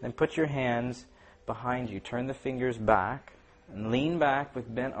 Then put your hands behind you. Turn the fingers back and lean back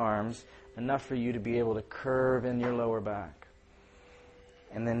with bent arms, enough for you to be able to curve in your lower back.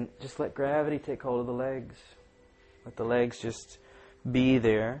 And then just let gravity take hold of the legs. Let the legs just be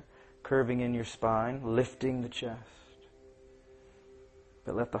there, curving in your spine, lifting the chest.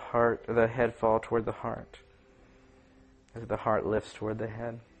 But let the head fall toward the heart, as the heart lifts toward the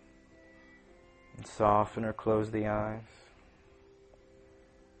head. And soften or close the eyes.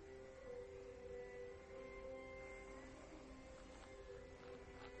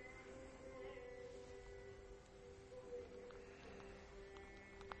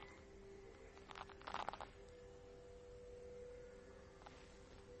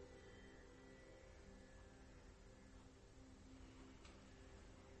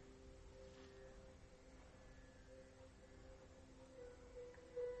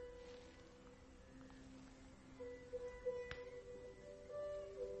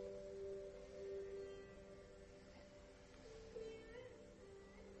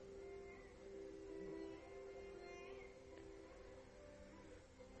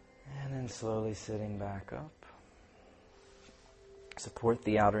 slowly sitting back up. Support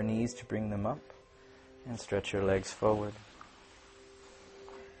the outer knees to bring them up and stretch your legs forward.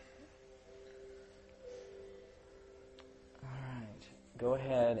 All right, go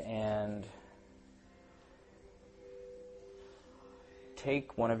ahead and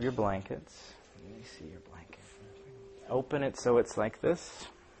take one of your blankets. Let me see your blanket. Open it so it's like this.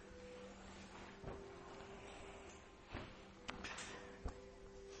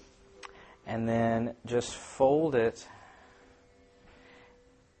 And then just fold it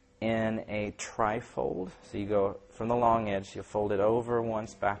in a trifold. So you go from the long edge, you'll fold it over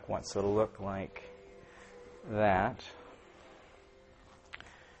once, back once. So it'll look like that.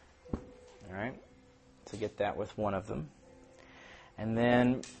 All right. So get that with one of them. And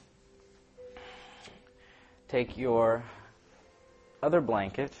then take your other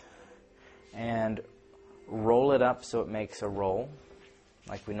blanket and roll it up so it makes a roll,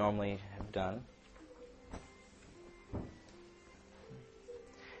 like we normally have done.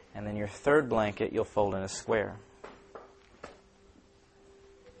 And then your third blanket you'll fold in a square.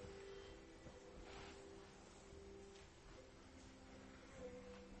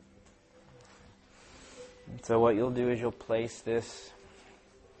 And so what you'll do is you'll place this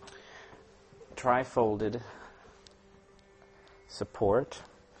tri-folded support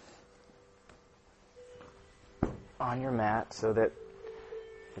on your mat so that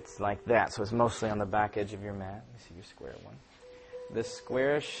it's like that. So it's mostly on the back edge of your mat. Let me see your square one. This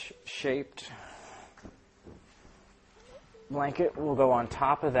square-shaped blanket will go on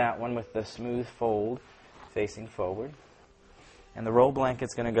top of that one with the smooth fold facing forward. And the roll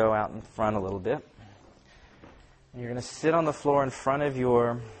blanket's going to go out in front a little bit. And you're going to sit on the floor in front of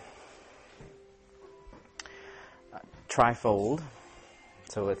your trifold,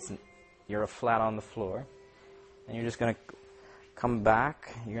 so you're flat on the floor. And you're just going to come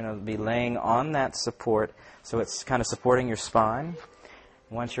back. You're going to be laying on that support, so it's kind of supporting your spine.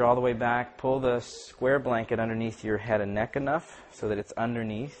 Once you're all the way back, pull the square blanket underneath your head and neck enough so that it's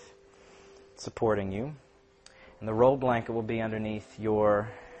underneath, supporting you. And the roll blanket will be underneath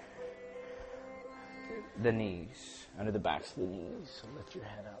the knees, under the backs of the knees. So lift your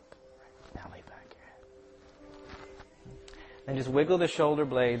head up. Now lay back your head. Then just wiggle the shoulder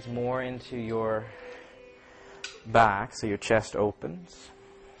blades more into your back so your chest opens.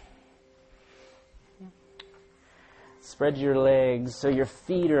 Spread your legs so your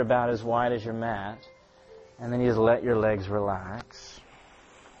feet are about as wide as your mat. And then you just let your legs relax.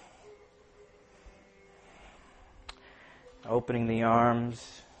 Opening the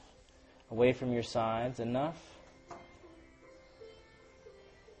arms away from your sides enough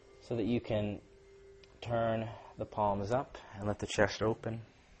so that you can turn the palms up and let the chest open.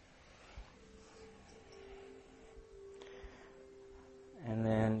 And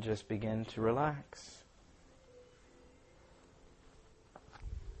then just begin to relax.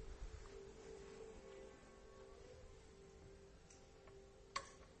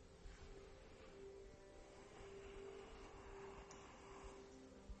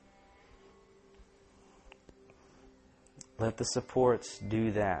 Let the supports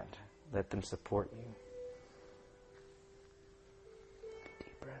do that. Let them support you.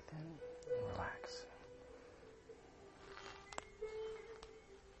 Deep breath in and relax.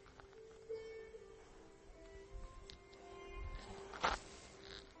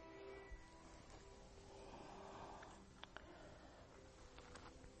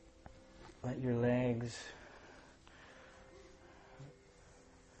 Let your legs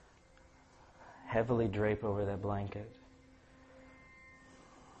heavily drape over that blanket.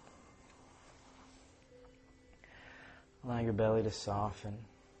 Allow your belly to soften.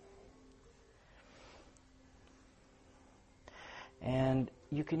 And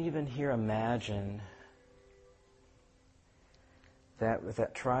you can even here imagine that with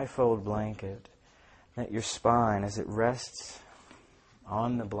that trifold blanket, that your spine, as it rests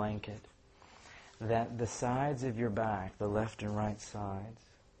on the blanket, that the sides of your back, the left and right sides,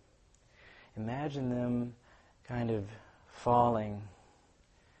 imagine them kind of falling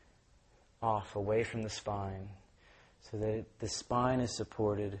off away from the spine, so that the spine is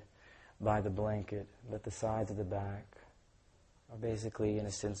supported by the blanket, but the sides of the back are basically, in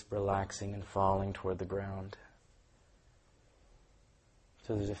a sense, relaxing and falling toward the ground.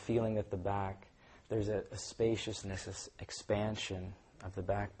 So there's a feeling at the back, there's a spaciousness, expansion of the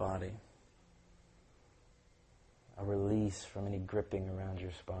back body, a release from any gripping around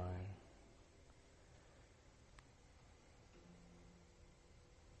your spine.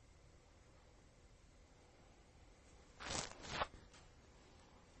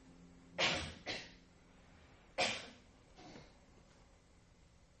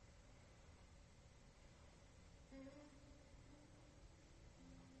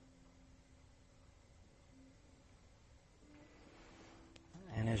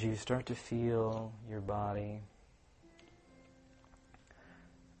 as you start to feel your body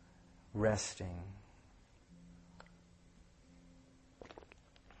resting,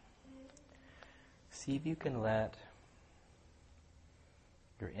 see if you can let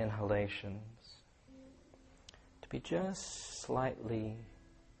your inhalations to be just slightly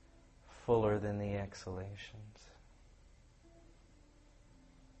fuller than the exhalations.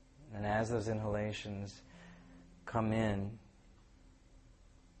 And as those inhalations come in,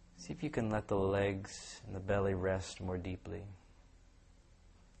 see if you can let the legs and the belly rest more deeply,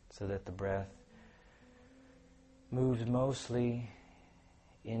 so that the breath moves mostly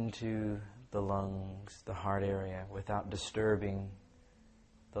into the lungs, the heart area, without disturbing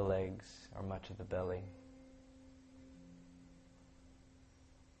the legs or much of the belly.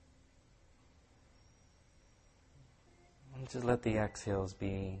 And just let the exhales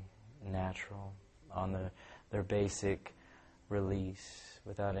be natural on their basic release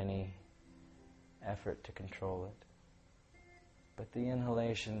without any effort to control it. But the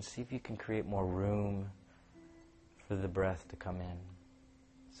inhalation, see if you can create more room for the breath to come in,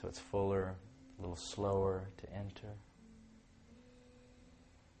 so it's fuller, a little slower to enter.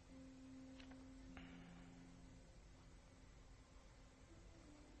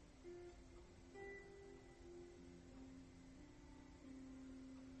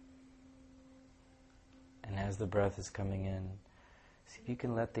 And as the breath is coming in, see if you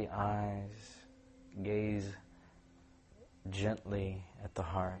can let the eyes gaze gently at the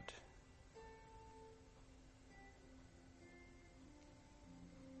heart.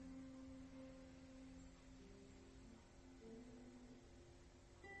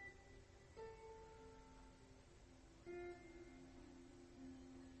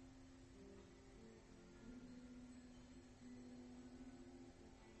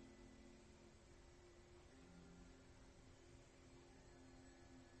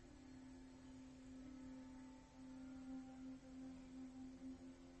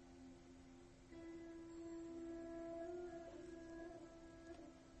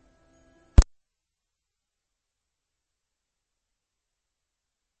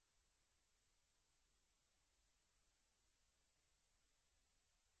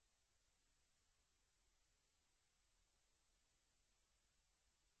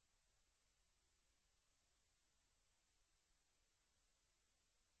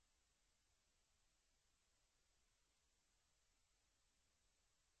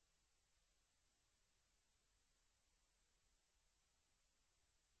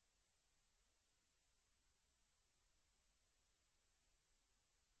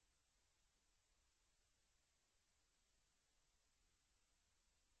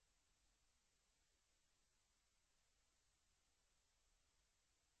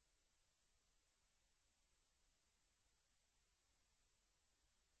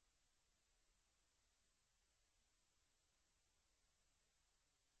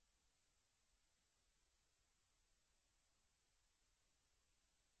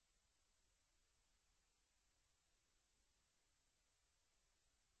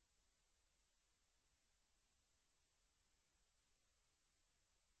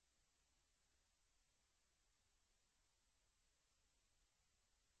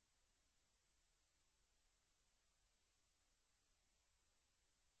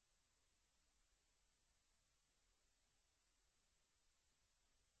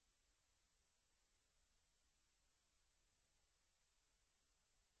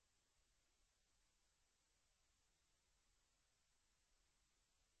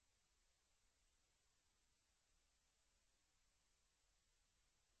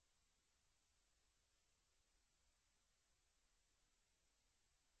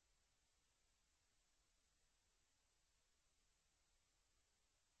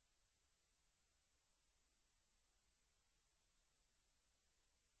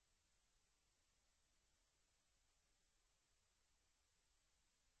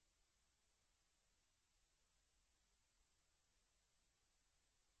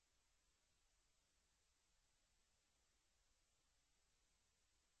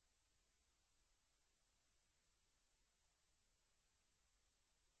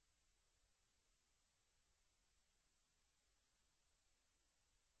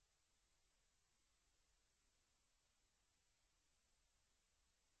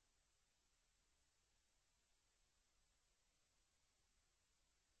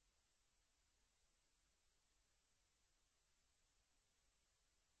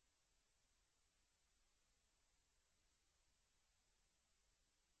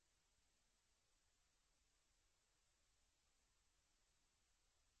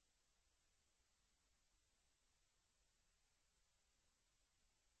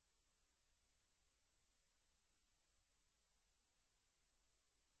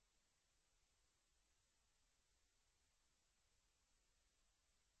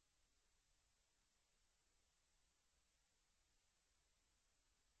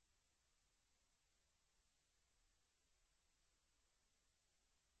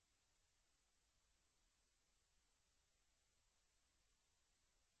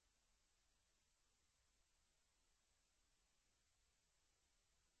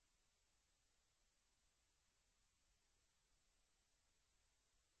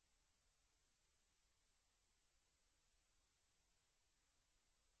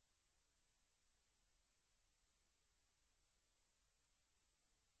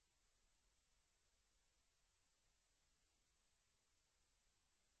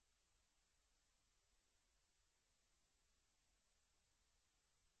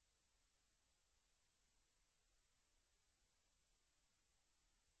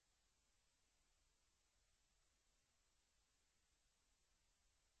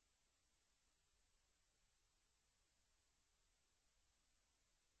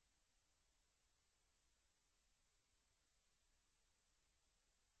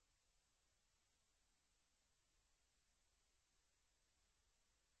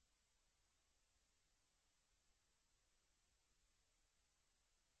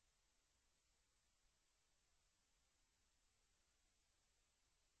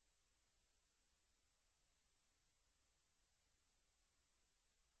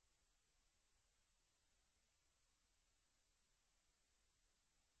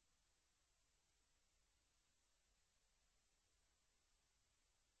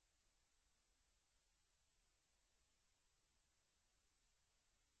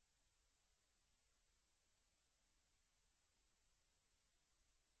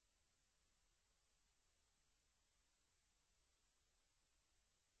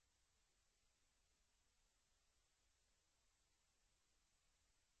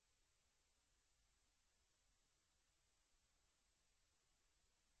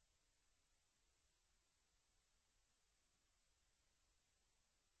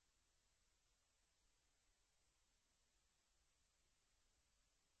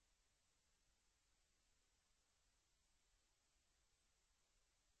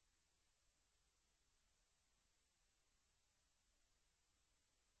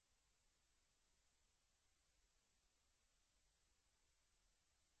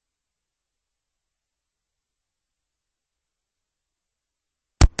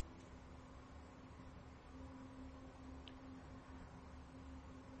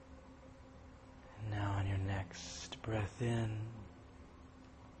 breath in.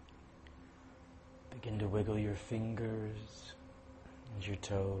 Begin to wiggle your fingers and your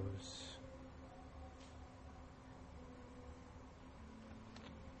toes.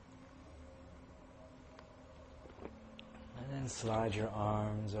 And then slide your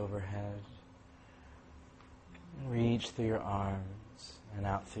arms overhead. And reach through your arms and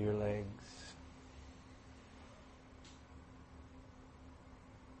out through your legs.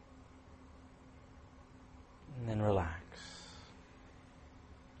 And then relax.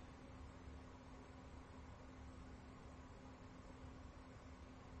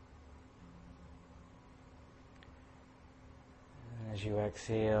 And as you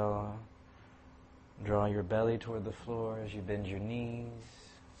exhale, draw your belly toward the floor as you bend your knees.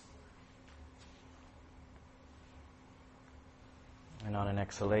 And on an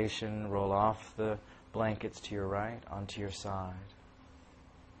exhalation, roll off the blankets to your right onto your side.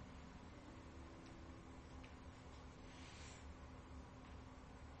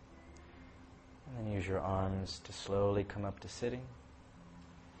 And then use your arms to slowly come up to sitting.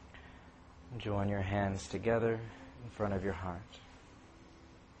 And join your hands together in front of your heart.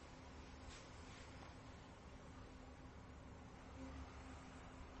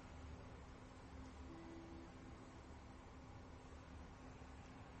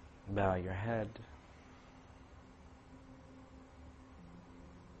 Bow your head.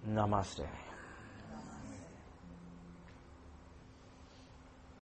 Namaste.